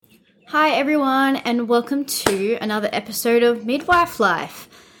Hi everyone, and welcome to another episode of Midwife Life.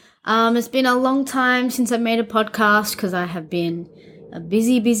 It's been a long time since I've made a podcast because I have been a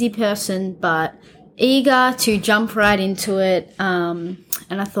busy person, but eager to jump right into it. And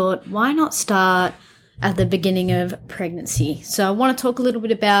I thought, why not start at the beginning of pregnancy? So I want to talk a little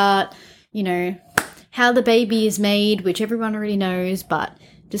bit about, how the baby is made, which everyone already knows, but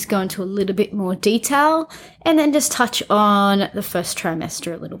just go into a little bit more detail and then just touch on the first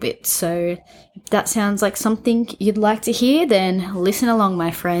trimester a little bit. So if that sounds like something you'd like to hear, then listen along,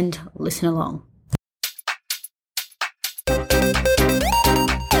 my friend. Listen along.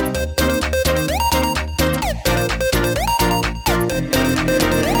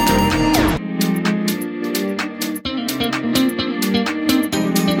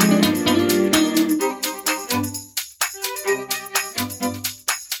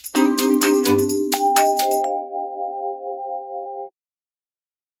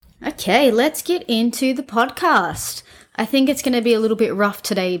 Okay, let's get into the podcast. I think it's going to be a little bit rough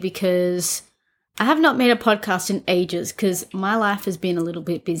today because I have not made a podcast in ages because my life has been a little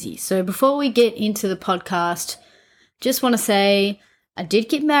bit busy. So before we get into the podcast, just want to say I did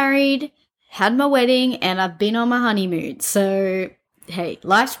get married, had my wedding, and I've been on my honeymoon. So, hey,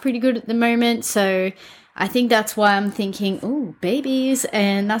 life's pretty good at the moment. So I think that's why I'm thinking, ooh, babies.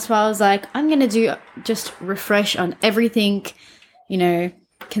 And that's why I was like, I'm going to do just refresh on everything,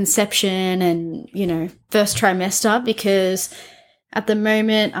 conception and, first trimester, because at the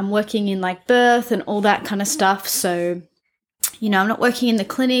moment I'm working in like birth and all that kind of stuff. So, I'm not working in the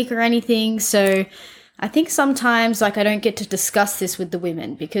clinic or anything. So I think sometimes I don't get to discuss this with the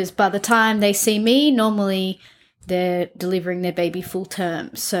women because by the time they see me, normally they're delivering their baby full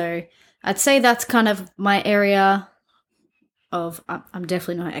term. So I'd say that's kind of my area of, I'm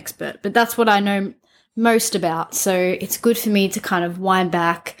definitely not an expert, but that's what I know most about. So it's good for me to kind of wind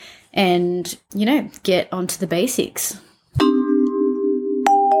back and, get onto the basics.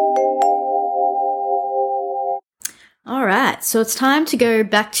 All right, so it's time to go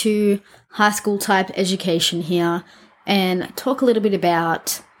back to high school type education here and talk a little bit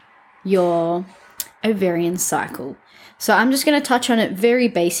about your ovarian cycle. So I'm just going to touch on it very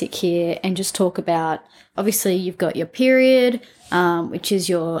basic here and just talk about, obviously you've got your period, which is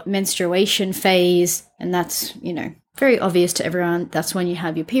your menstruation phase, and that's, very obvious to everyone. That's when you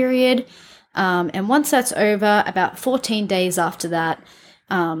have your period. And once that's over, about 14 days after that,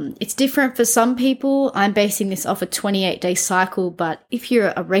 it's different for some people. I'm basing this off a 28-day cycle, but if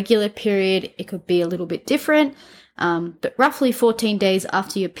you're a regular period, it could be a little bit different. But roughly 14 days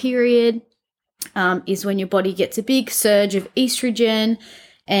after your period is when your body gets a big surge of estrogen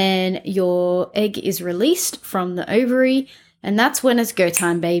and your egg is released from the ovary. And that's when it's go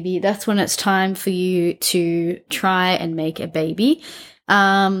time, baby. That's when it's time for you to try and make a baby.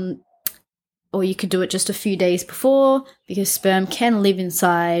 Or you could do it just a few days before because sperm can live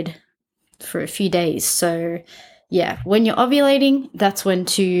inside for a few days. So yeah, when you're ovulating, that's when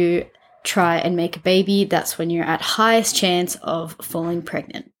to try and make a baby. That's when you're at highest chance of falling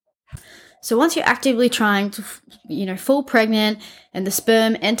pregnant. So once you're actively trying to, fall pregnant and the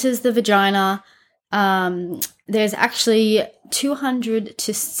sperm enters the vagina, there's actually 200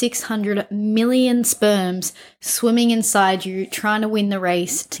 to 600 million sperms swimming inside you trying to win the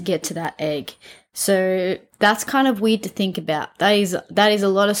race to get to that egg. So that's kind of weird to think about. That is a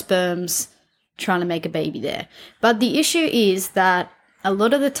lot of sperms trying to make a baby there. But the issue is that a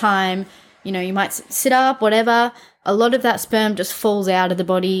lot of the time, you might sit up, whatever, a lot of that sperm just falls out of the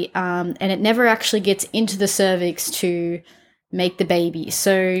body, and it never actually gets into the cervix to make the baby.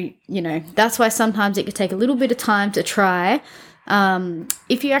 So, that's why sometimes it could take a little bit of time to try.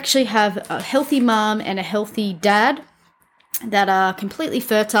 If you actually have a healthy mom and a healthy dad that are completely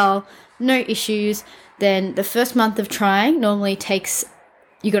fertile, no issues, then the first month of trying normally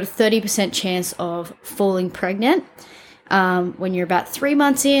you got a 30% chance of falling pregnant. When you're about 3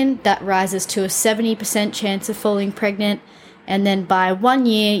 months in, that rises to a 70% chance of falling pregnant. And then by 1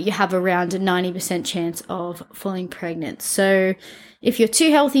 year, you have around a 90% chance of falling pregnant. So if you're two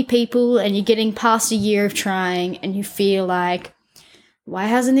healthy people and you're getting past a year of trying and you feel like, why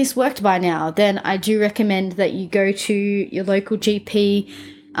hasn't this worked by now? Then I do recommend that you go to your local GP,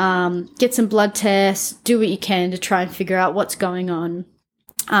 get some blood tests, do what you can to try and figure out what's going on.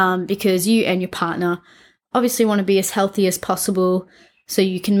 Because you and your partner obviously want to be as healthy as possible so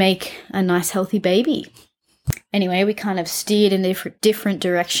you can make a nice healthy baby. Anyway, we kind of steered in a different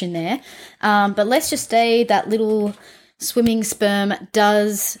direction there. But let's just say that little swimming sperm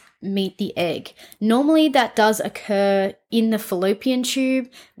does meet the egg. Normally that does occur in the fallopian tube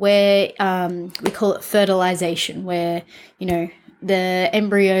where we call it fertilization, where, the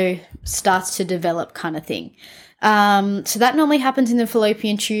embryo starts to develop kind of thing. So that normally happens in the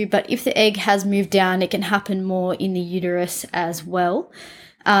fallopian tube, but if the egg has moved down, it can happen more in the uterus as well.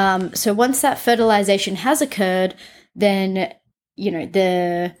 So once that fertilization has occurred, then,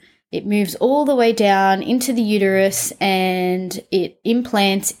 it moves all the way down into the uterus and it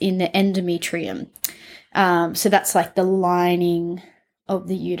implants in the endometrium. So that's like the lining of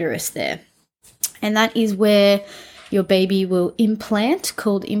the uterus there. And that is where your baby will implant,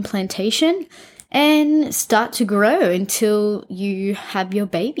 called implantation, and start to grow until you have your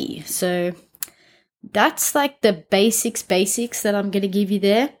baby. So that's like the basics that I'm going to give you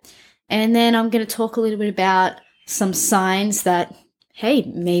there. And then I'm going to talk a little bit about some signs that, hey,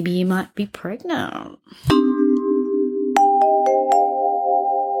 maybe you might be pregnant.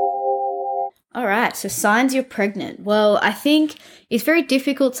 All right, so signs you're pregnant. Well, I think it's very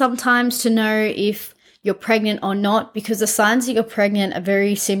difficult sometimes to know if you're pregnant or not, because the signs that you're pregnant are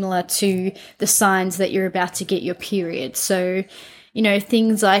very similar to the signs that you're about to get your period. So,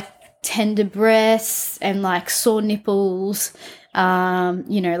 things like tender breasts and like sore nipples,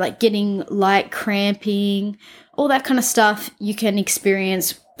 like getting light cramping, all that kind of stuff you can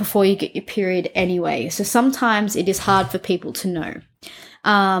experience before you get your period anyway. So sometimes it is hard for people to know.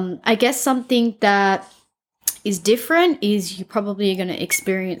 I guess something that is different is you probably are going to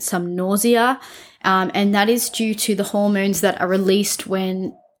experience some nausea, and that is due to the hormones that are released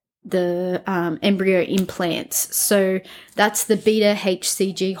when the embryo implants. So that's the beta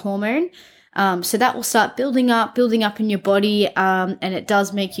HCG hormone. So that will start building up in your body, and it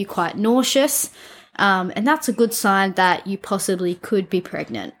does make you quite nauseous. And that's a good sign that you possibly could be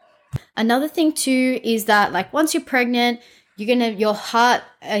pregnant. Another thing too is that, like, once you're pregnant, your heart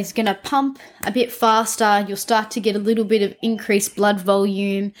is gonna pump a bit faster. You'll start to get a little bit of increased blood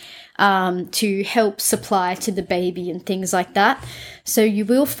volume to help supply to the baby and things like that. So you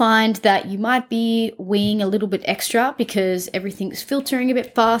will find that you might be weeing a little bit extra because everything's filtering a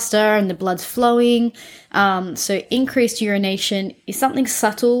bit faster and the blood's flowing. So increased urination is something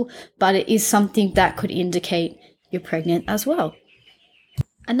subtle, but it is something that could indicate you're pregnant as well.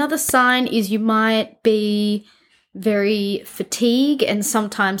 Another sign is you might be very fatigued and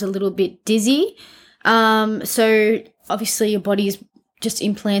sometimes a little bit dizzy. So obviously your body's just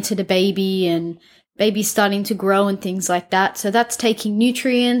implanted a baby and baby's starting to grow and things like that. So that's taking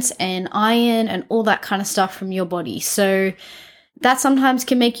nutrients and iron and all that kind of stuff from your body. So that sometimes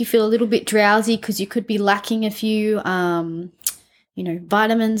can make you feel a little bit drowsy because you could be lacking a few,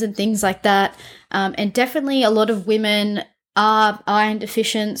 vitamins and things like that. And definitely a lot of women are iron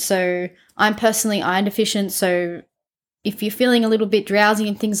deficient. So I'm personally iron deficient. So if you're feeling a little bit drowsy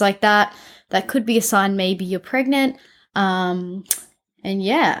and things like that, that could be a sign maybe you're pregnant. And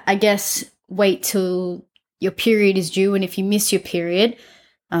yeah, I guess wait till your period is due. And if you miss your period,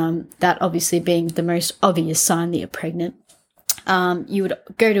 that obviously being the most obvious sign that you're pregnant, you would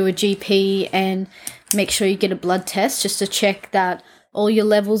go to a GP and make sure you get a blood test just to check that all your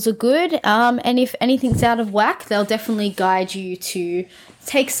levels are good. And if anything's out of whack, they'll definitely guide you to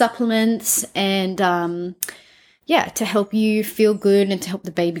take supplements and, to help you feel good and to help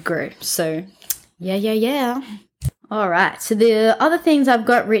the baby grow. So, yeah. All right. So the other things I've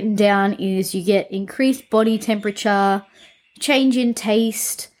got written down is you get increased body temperature, change in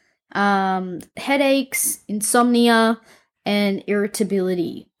taste, headaches, insomnia, and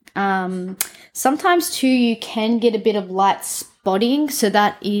irritability. Sometimes too, you can get a bit of light spotting. So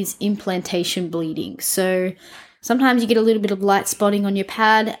that is implantation bleeding. So sometimes you get a little bit of light spotting on your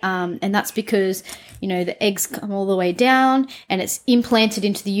pad, and that's because, the eggs come all the way down and it's implanted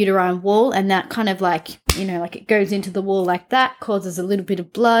into the uterine wall, and that kind of like it goes into the wall like that, causes a little bit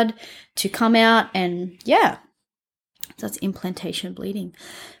of blood to come out, and so that's implantation bleeding.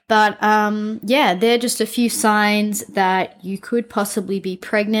 But they're just a few signs that you could possibly be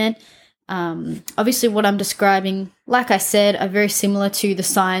pregnant. Obviously what I'm describing, like I said, are very similar to the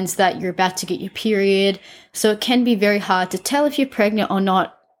signs that you're about to get your period. So it can be very hard to tell if you're pregnant or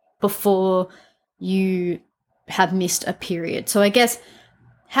not before you have missed a period. So I guess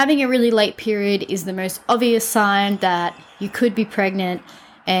having a really late period is the most obvious sign that you could be pregnant.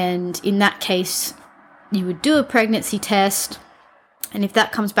 And in that case, you would do a pregnancy test. And if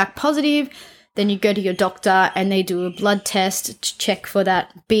that comes back positive, then you go to your doctor and they do a blood test to check for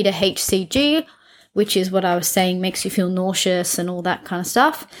that beta HCG, which is what I was saying, makes you feel nauseous and all that kind of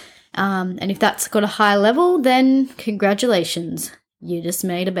stuff. And if that's got a high level, then congratulations, you just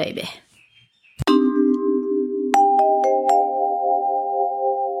made a baby.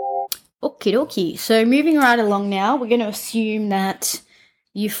 Okie dokie. So moving right along now, we're going to assume that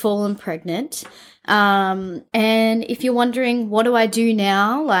you've fallen pregnant. And if you're wondering, what do I do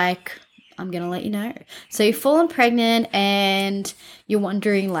now? Like, I'm going to let you know. So you've fallen pregnant and you're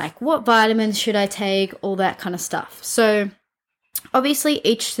wondering, like, what vitamins should I take? All that kind of stuff. So obviously,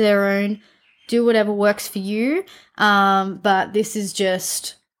 each to their own. Do whatever works for you. But this is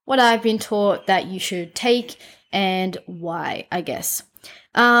just what I've been taught that you should take and why, I guess.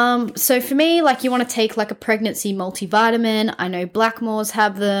 So for me, like, you want to take like a pregnancy multivitamin. I know Blackmore's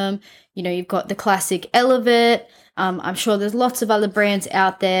have them. You know, you've got the classic Elevate. I'm sure there's lots of other brands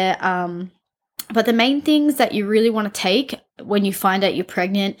out there. But the main things that you really want to take when you find out you're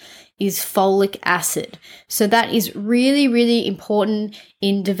pregnant is folic acid. So that is really, really important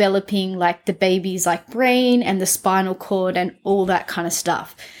in developing like the baby's like brain and the spinal cord and all that kind of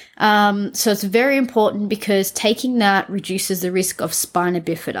stuff. So it's very important because taking that reduces the risk of spina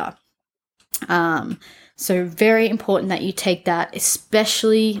bifida. So very important that you take that,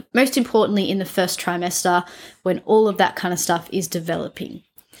 especially, most importantly, in the first trimester when all of that kind of stuff is developing.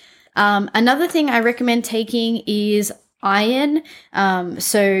 Another thing I recommend taking is iron.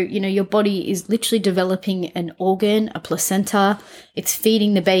 So, you know, your body is literally developing an organ, a placenta. It's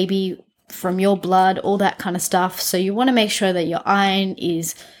feeding the baby from your blood, all that kind of stuff. So you want to make sure that your iron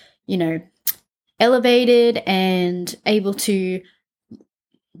is, you know, elevated and able to,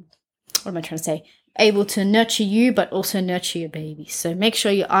 what am I trying to say? Able to nurture you, but also nurture your baby. So make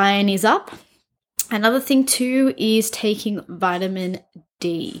sure your iron is up. Another thing too is taking vitamin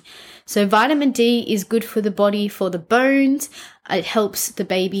D. So vitamin D is good for the body, for the bones. It helps the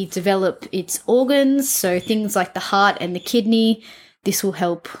baby develop its organs. So things like the heart and the kidney. This will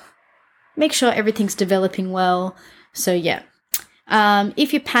help make sure everything's developing well. So yeah.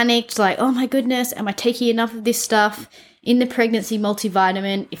 If you're panicked, like, oh my goodness, am I taking enough of this stuff? In the pregnancy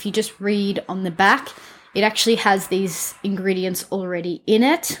multivitamin, if you just read on the back, it actually has these ingredients already in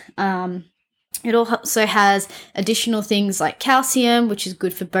it. It also has additional things like calcium, which is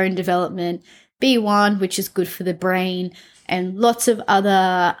good for bone development, B1, which is good for the brain, and lots of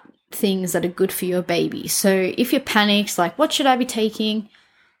other things that are good for your baby. So if you're panicked, like, what should I be taking?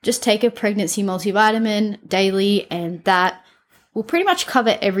 Just take a pregnancy multivitamin daily, and that will pretty much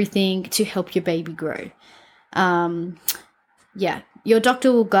cover everything to help your baby grow. Yeah, your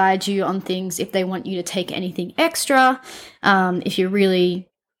doctor will guide you on things if they want you to take anything extra. If you're really,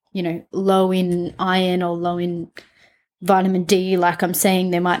 you know, low in iron or low in vitamin D, like I'm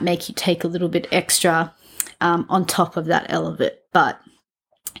saying, they might make you take a little bit extra on top of that Elevate. But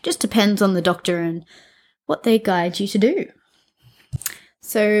it just depends on the doctor and what they guide you to do.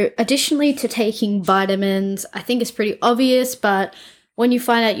 So additionally to taking vitamins, I think it's pretty obvious, but when you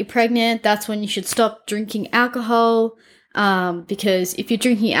find out you're pregnant, that's when you should stop drinking alcohol, because if you're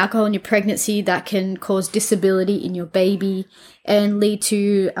drinking alcohol in your pregnancy, that can cause disability in your baby and lead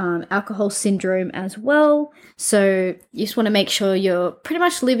to alcohol syndrome as well. So you just want to make sure you're pretty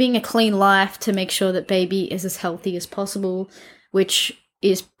much living a clean life to make sure that baby is as healthy as possible, which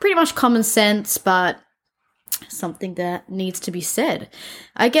is pretty much common sense, but something that needs to be said.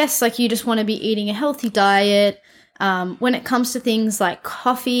 I guess, like, you just want to be eating a healthy diet. When it comes to things like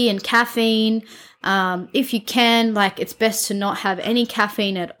coffee and caffeine, if you can, like, it's best to not have any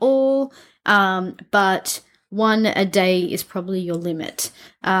caffeine at all, but one a day is probably your limit.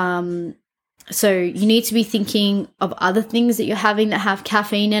 So you need to be thinking of other things that you're having that have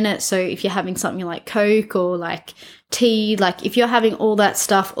caffeine in it. So if you're having something like Coke or like tea, like if you're having all that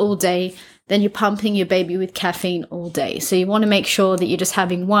stuff all day, then you're pumping your baby with caffeine all day. So you want to make sure that you're just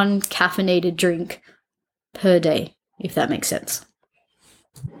having one caffeinated drink per day, if that makes sense.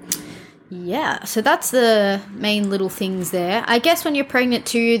 Yeah, so that's the main little things there. I guess when you're pregnant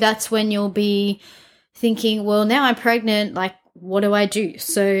too, that's when you'll be thinking, well, now I'm pregnant, like, what do I do?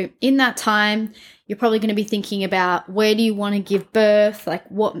 So in that time, you're probably going to be thinking about, where do you want to give birth? Like,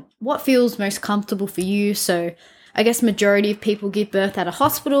 what feels most comfortable for you? So I guess majority of people give birth at a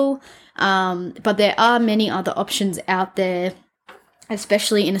hospital, but there are many other options out there.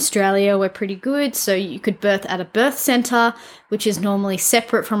 Especially in Australia, we're pretty good. So you could birth at a birth centre, which is normally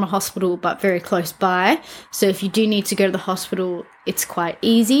separate from a hospital, but very close by. So if you do need to go to the hospital, it's quite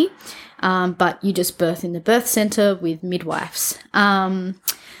easy. But you just birth in the birth centre with midwives.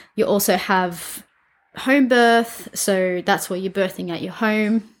 You also have home birth. So that's where you're birthing at your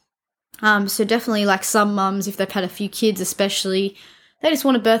home. So definitely, like, some mums, if they've had a few kids especially, they just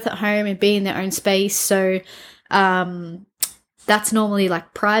want to birth at home and be in their own space. So that's normally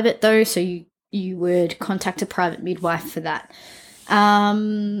like private though, so you would contact a private midwife for that.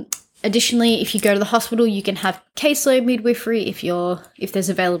 Additionally, if you go to the hospital, you can have caseload midwifery if there's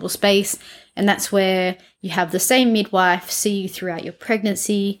available space, and that's where you have the same midwife see you throughout your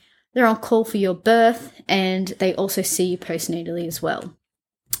pregnancy. They're on call for your birth, and they also see you postnatally as well.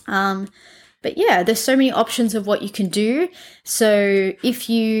 But yeah, there's so many options of what you can do. So if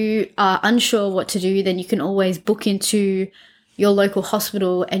you are unsure what to do, then you can always book into your local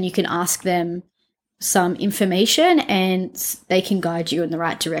hospital and you can ask them some information and they can guide you in the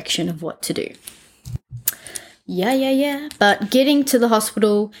right direction of what to do. Yeah. But getting to the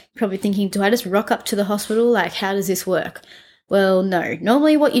hospital, you're probably thinking, do I just rock up to the hospital? Like, how does this work? Well, no.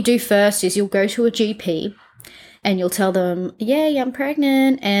 Normally what you do first is you'll go to a GP and you'll tell them, yay, I'm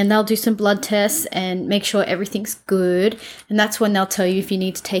pregnant, and they'll do some blood tests and make sure everything's good. And that's when they'll tell you if you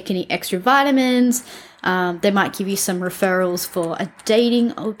need to take any extra vitamins. They might give you some referrals for a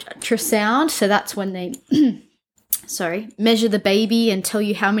dating ultrasound. So that's when they measure the baby and tell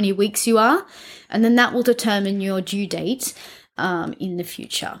you how many weeks you are. And then that will determine your due date in the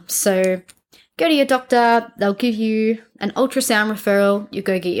future. So go to your doctor. They'll give you an ultrasound referral. You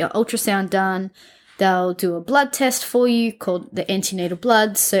go get your ultrasound done. They'll do a blood test for you called the antenatal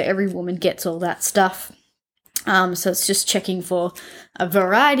blood. So every woman gets all that stuff. So it's just checking for a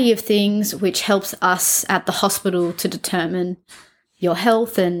variety of things, which helps us at the hospital to determine your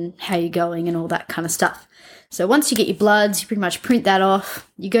health and how you're going and all that kind of stuff. So once you get your bloods, you pretty much print that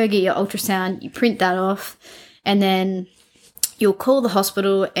off. You go get your ultrasound, you print that off, and then you'll call the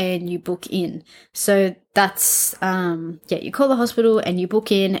hospital and you book in. So that's, you call the hospital and you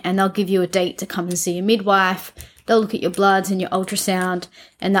book in and they'll give you a date to come and see a midwife. They'll look at your bloods and your ultrasound,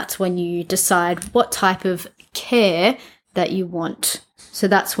 and that's when you decide what type of care that you want. So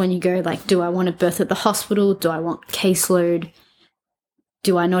that's when you go like, do I want to birth at the hospital? Do I want caseload?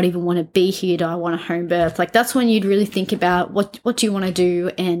 Do I not even want to be here? Do I want a home birth? Like that's when you'd really think about what do you want to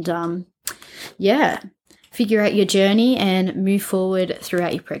do and figure out your journey and move forward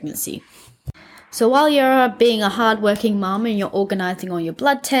throughout your pregnancy. So while you're being a hardworking mum and you're organising all your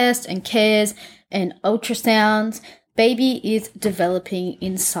blood tests and cares and ultrasounds, baby is developing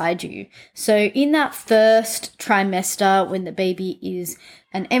inside you. So in that first trimester, when the baby is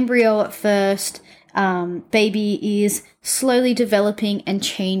an embryo at first, baby is slowly developing and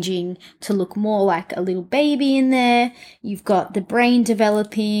changing to look more like a little baby in there. You've got the brain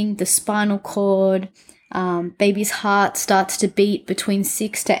developing, the spinal cord. Baby's heart starts to beat between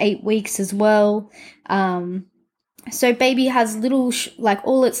 6 to 8 weeks as well. So baby has little,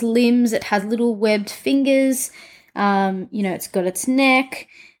 all its limbs, it has little webbed fingers. It's got its neck,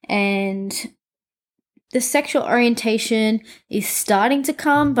 and the sexual orientation is starting to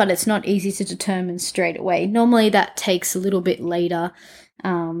come, but it's not easy to determine straight away. Normally that takes a little bit later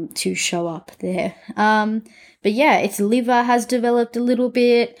to show up there. But yeah, its liver has developed a little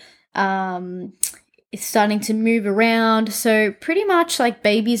bit. It's starting to move around. So pretty much like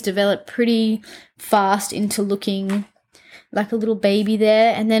babies develop pretty fast into looking like a little baby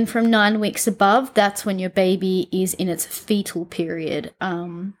there. And then from 9 weeks above, that's when your baby is in its fetal period.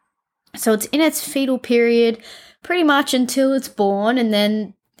 So it's in its fetal period pretty much until it's born, and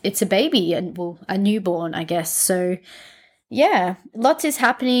then it's a baby and a newborn, I guess. So yeah, lots is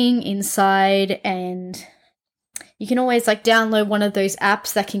happening inside, and you can always download one of those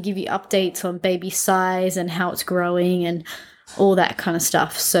apps that can give you updates on baby size and how it's growing and all that kind of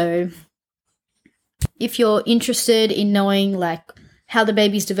stuff. So if you're interested in knowing how the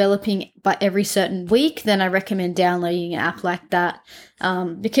baby's developing by every certain week, then I recommend downloading an app like that,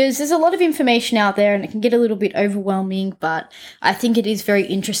 because there's a lot of information out there and it can get a little bit overwhelming, but I think it is very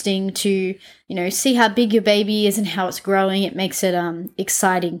interesting to, see how big your baby is and how it's growing. It makes it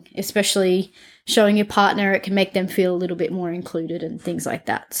exciting, especially showing your partner. It can make them feel a little bit more included and things like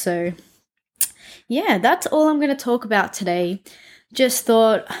that. So yeah, that's all I'm going to talk about today. Just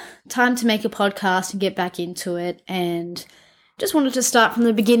thought time to make a podcast and get back into it, and just wanted to start from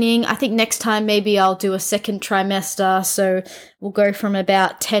the beginning. I think next time maybe I'll do a second trimester. So we'll go from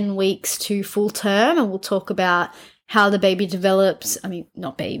about 10 weeks to full term, and we'll talk about how the baby develops.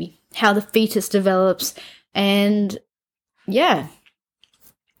 How the fetus develops, and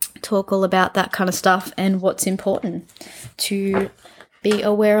talk all about that kind of stuff and what's important to be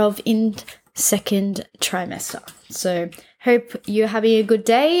aware of in second trimester. So hope you're having a good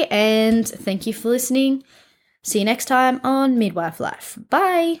day, and thank you for listening. See you next time on Midwife Life.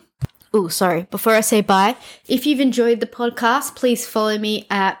 Bye. Oh, sorry. Before I say bye, if you've enjoyed the podcast, please follow me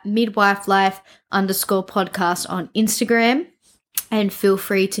at midwifelife_podcast on Instagram, and feel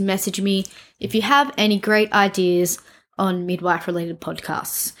free to message me if you have any great ideas on midwife-related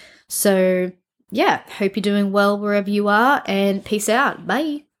podcasts. So, yeah, hope you're doing well wherever you are, and peace out.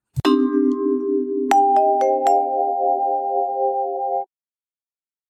 Bye.